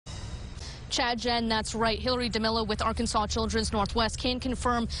Chad, Jen, that's right. Hillary DeMillo with Arkansas Children's Northwest can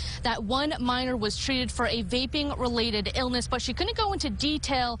confirm that one minor was treated for a vaping-related illness, but she couldn't go into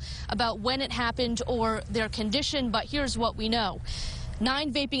detail about when it happened or their condition. But here's what we know.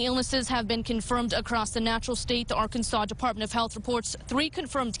 9 vaping illnesses have been confirmed across the natural state. The Arkansas Department of Health reports 3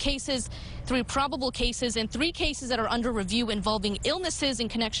 confirmed cases, 3 probable cases, and 3 cases that are under review involving illnesses in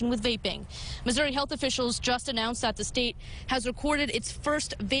connection with vaping. Missouri health officials just announced that the state has recorded its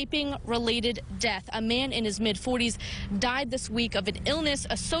first vaping-related death. A man in his mid-40s died this week of an illness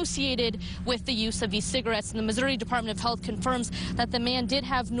associated with the use of e-cigarettes. And the Missouri Department of Health confirms that the man did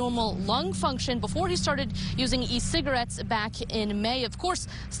have normal lung function before he started using e-cigarettes back in May. Of course,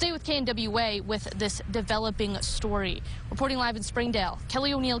 stay with KNWA with this developing story. Reporting live in Springdale,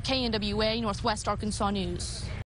 Kelly O'Neill, KNWA, Northwest Arkansas News.